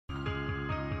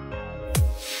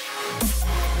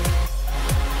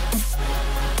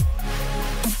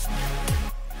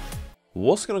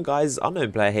What's going on, guys?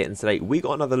 Unknown Player here, and today we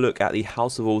got another look at the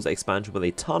House of Wolves expansion with a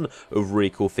ton of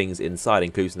really cool things inside,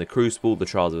 including the Crucible, the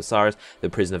Trials of Osiris, the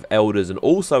Prison of Elders, and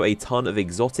also a ton of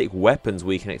exotic weapons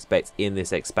we can expect in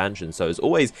this expansion. So as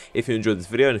always, if you enjoyed this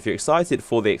video and if you're excited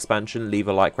for the expansion, leave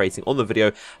a like rating on the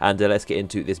video, and let's get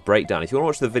into this breakdown. If you want to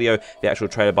watch the video, the actual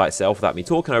trailer by itself, without me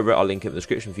talking over it, I'll link it in the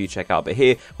description for you to check out. But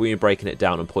here, we're going to be breaking it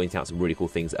down and pointing out some really cool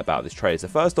things about this trailer. So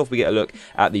first off, we get a look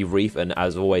at the reef, and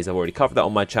as always, I've already covered that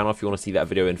on my channel. If you want to see that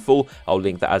video in full, I'll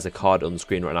link that as a card on the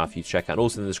screen right now for you to check out, and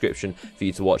also in the description for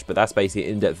you to watch. But that's basically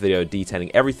an in-depth video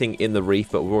detailing everything in the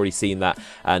reef, but we've already seen that.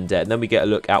 And then we get a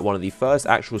look at one of the first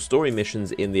actual story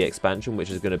missions in the expansion, which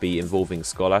is going to be involving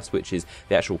Skolas, which is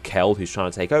the actual Kel who's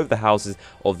trying to take over the houses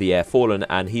of the Air Fallen,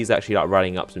 and he's actually like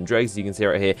rallying up some Dregs, as you can see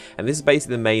right here. And this is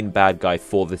basically the main bad guy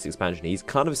for this expansion. He's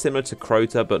kind of similar to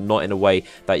Crota, but not in a way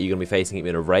that you're going to be facing him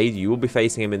in a raid. You will be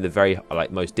facing him in the very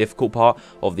most difficult part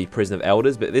of the Prison of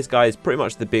Elders, but this guy is pretty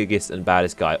much the biggest and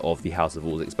baddest guy of the House of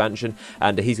Wolves expansion,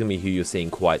 and he's going to be who you're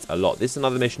seeing quite a lot. This is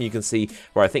another mission you can see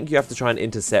where I think you have to try and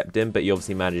intercept him, but you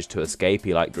obviously manage to escape.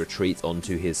 He retreats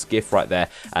onto his skiff right there,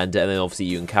 and then obviously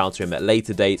you encounter him at a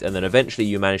later date, and then eventually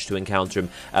you manage to encounter him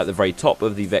at the very top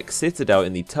of the Vex Citadel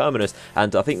in the Terminus,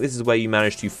 and I think this is where you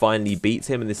manage to finally beat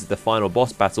him, and this is the final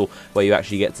boss battle where you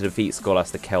actually get to defeat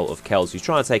Skolas, the Kel of Kells, who's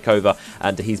trying to take over,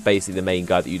 and he's basically the main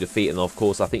guy that you defeat. And of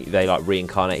course, I think they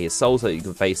reincarnate his soul so that you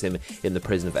can face him in the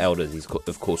Prison of Elders. He's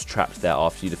of course trapped there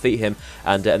after you defeat him,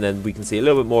 and then we can see a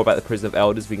little bit more about the Prison of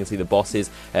Elders. We can see the bosses.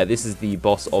 This is the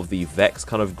boss of the Vex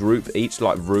kind of group. Each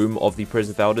room of the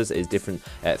Prison of Elders is different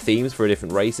themes for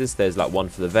different races. There's one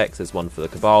for the Vex, there's one for the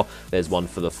Cabal, there's one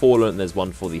for the Fallen, and there's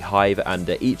one for the Hive, and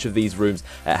each of these rooms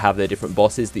have their different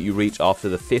bosses that you reach after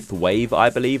the 5th wave, I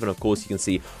believe. And of course you can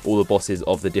see all the bosses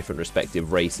of the different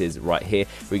respective races right here.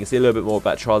 We can see a little bit more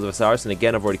about Trials of Osiris, and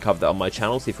again, I've already covered that on my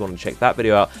channel, so if you want to check that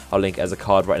video out, I'll link it as a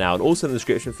card right now, and also in the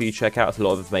description for you to check out a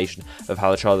lot of information of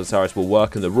how the Trials of Osiris will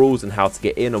work and the rules and how to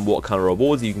get in and what kind of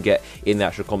rewards you can get in the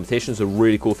actual competition. So a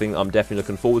really cool thing I'm definitely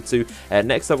looking forward to.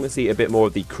 Next up, we can see a bit more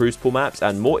of the Crucible maps,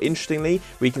 and more interestingly,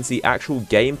 we can see actual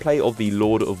gameplay of the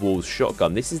Lord of Wolves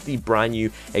shotgun. This is the brand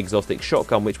new exotic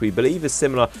shotgun, which we believe is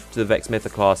similar to the Vex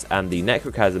Mythoclast and the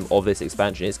Necrochasm of this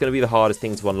expansion. It's going to be the hardest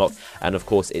thing to unlock, and of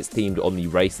course it's themed on the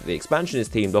race that the expansion is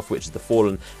themed off, which is the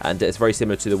Fallen, and it's very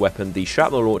similar to the weapon, the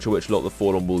Shrapnel Launcher, which a lot of the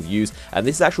Fallen will use. And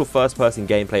this is actual first-person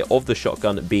gameplay of the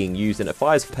shotgun being used, and it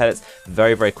fires pellets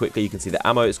very, very quickly. You can see the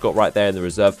ammo it's got right there in the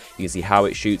reserve. You can see how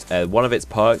it shoots. One of its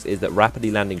perks is that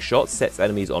rapidly landing shots sets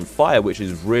enemies on fire, which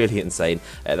is really insane.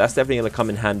 That's definitely going to come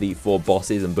in handy for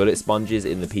bosses and bullet sponges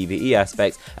in the PvE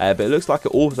aspect, but it looks like it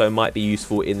also might be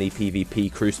useful in the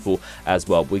PvP Crucible as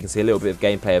well. We can see a little bit of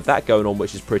gameplay of that going on,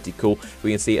 which is pretty cool.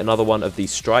 We can see another one of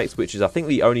these strikes, which is I think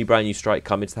the only brand new strike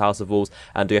coming to the House of Wolves,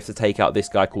 and you have to take out this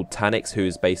guy called Tanix, who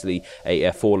is basically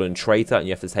a fallen traitor, and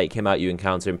you have to take him out. You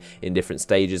encounter him in different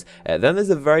stages. Then there's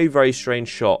a very, very strange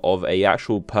shot of a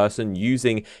actual person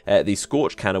using the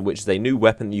Scorch Cannon, which is a new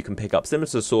weapon that you can pick up, similar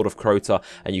to the Sword of Crota,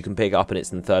 and you can pick it up, and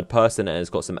it's in third person, and it's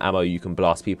got some ammo you can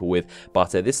blast people with.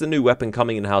 But this is a new weapon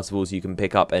coming in House of Wolves you can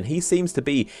pick up, and he seems to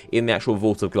be in the actual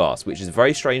Vault of Glass, which is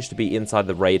very strange to be inside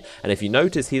the raid. And if you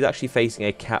notice, he's actually facing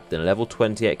a captain, a level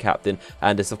 28 captain,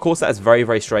 and of course that's very,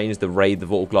 very strange. The raid, the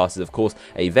Vault of Glass, is of course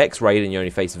a Vex raid, and you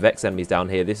only face Vex enemies down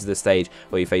here. This is the stage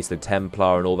where you face the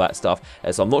Templar and all that stuff,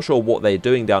 so I'm not sure what they're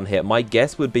doing down here. My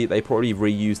guess would be they probably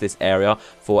reuse this area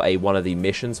for one of the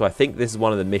missions. So I think this is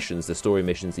one of the missions, the story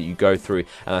missions that you go through,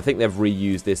 and I think they've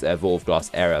reused this Vault of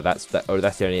Glass area. That's the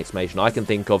only explanation I can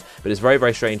think of, but it's very,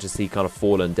 very strange to see kind of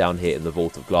Fallen down here in the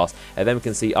Vault of Glass. And then we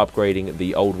can see upgrading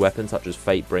the old weapons such as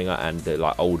Fatebringer and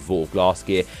the old Vault of Glass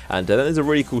gear. And then there's a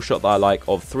really cool shot that I like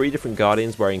of 3 different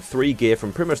Guardians wearing 3 gear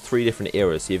from pretty much 3 different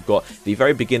eras. So you've got the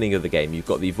very beginning of the game, you've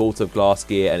got the Vault of Glass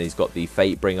gear, and he's got the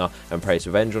Fatebringer and Praise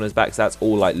Revenge on his back, so that's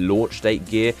all launch date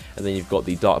gear. And then you've got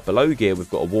the Dark Below gear. We've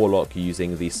got a Warlock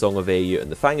using the Song of Air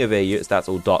and the Fang of Air, so that's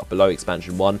all Dark Below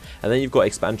expansion 1. And then you've got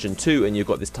expansion 2, and you've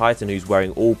got this Titan who's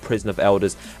wearing all Prison of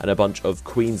Elders and a bunch of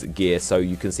Queen's gear, so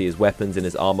you can see his weapons and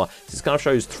his armor. So this kind of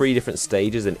shows 3 different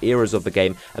stages and eras of the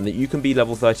game, and that you can be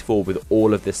level 34 with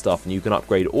all of this stuff, and you can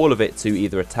upgrade all of it to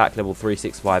either attack level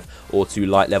 365 or to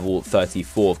light level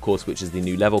 34, of course, which is the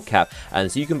new level cap.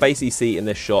 And so you can basically see in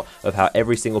this shot of how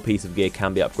every single piece of gear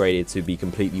can be upgraded to be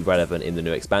completely relevant in the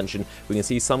new expansion. We can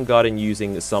see some Guardian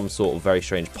using some sort of very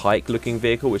strange pike looking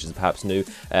vehicle, which is perhaps new.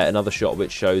 Another shot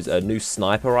which shows a new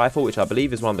sniper rifle, which I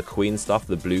believe is one of the Queen stuff,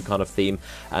 the blue kind of theme.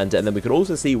 And then we can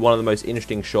also see one of the most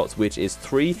interesting shots, which is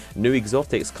 3 new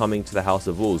exotics coming to the House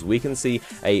of Wolves. We can see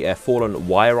a Fallen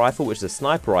wire rifle, which is a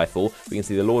sniper rifle. We can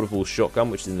see the Lord of Wolves shotgun,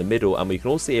 which is in the middle, and we can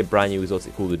also see a brand new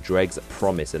exotic called the Dregs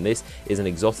Promise, and this is an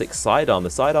exotic sidearm. The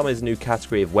sidearm is a new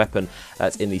category of weapon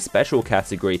that's in the special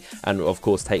category, and of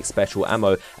course takes special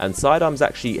ammo, and sidearms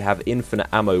actually have infinite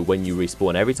ammo when you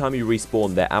respawn. Every time you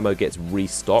respawn, their ammo gets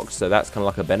restocked, so that's kind of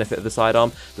like a benefit of the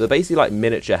sidearm. They're basically like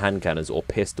miniature hand cannons or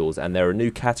pistols, and they're a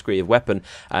new category of weapon,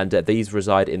 and these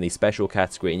reside in the special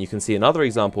category. And you can see another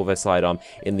example of a sidearm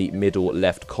in the middle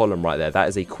left column right there. That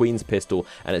is a Queen's pistol,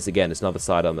 and it's another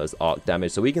sidearm that's arc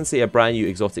damage. So we can see a brand new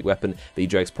exotic weapon, the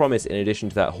Dregs Promise, in addition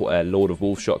to that Lord of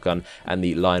Wolves shotgun and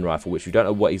the line rifle, which we don't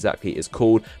know what exactly it's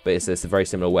called, but it's a very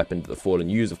similar weapon that the Fallen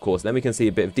use, of course. Then we can see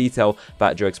a bit of detail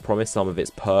about Dregs Promise, some of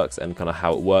its perks and kind of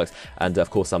how it works, and of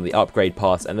course some of the upgrade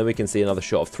paths. And then we can see another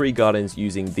shot of 3 Guardians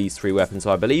using these 3 weapons.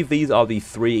 So I believe these are the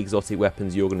 3 exotic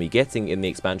weapons you're going to be getting in the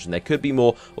expansion. There could be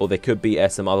more, or there could be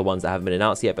some other ones that haven't been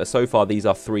announced yet, but so far these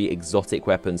are 3 exotic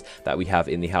weapons that we have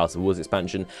in the House of Wolves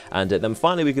expansion. And then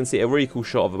finally we can see a really cool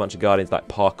shot of a bunch of Guardians like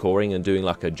parkouring and doing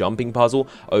like a jumping puzzle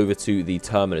over to the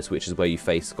Terminus, which is where you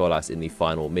face Skolas in the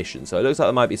final mission. So it looks like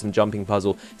there might be some jumping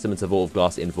puzzle similar to Vault of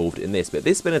Glass involved in this. But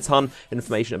this has been a ton of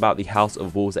information about the House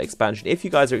of Wolves expansion. If you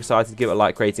guys are excited, give it a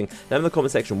like rating. Let me know in the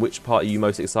comment section which part are you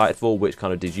most excited for, which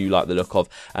kind of did you like the look of,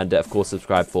 and of course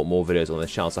subscribe for more videos on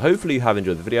this channel. So hopefully you have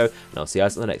enjoyed the video, and I'll see you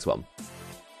guys in the next one.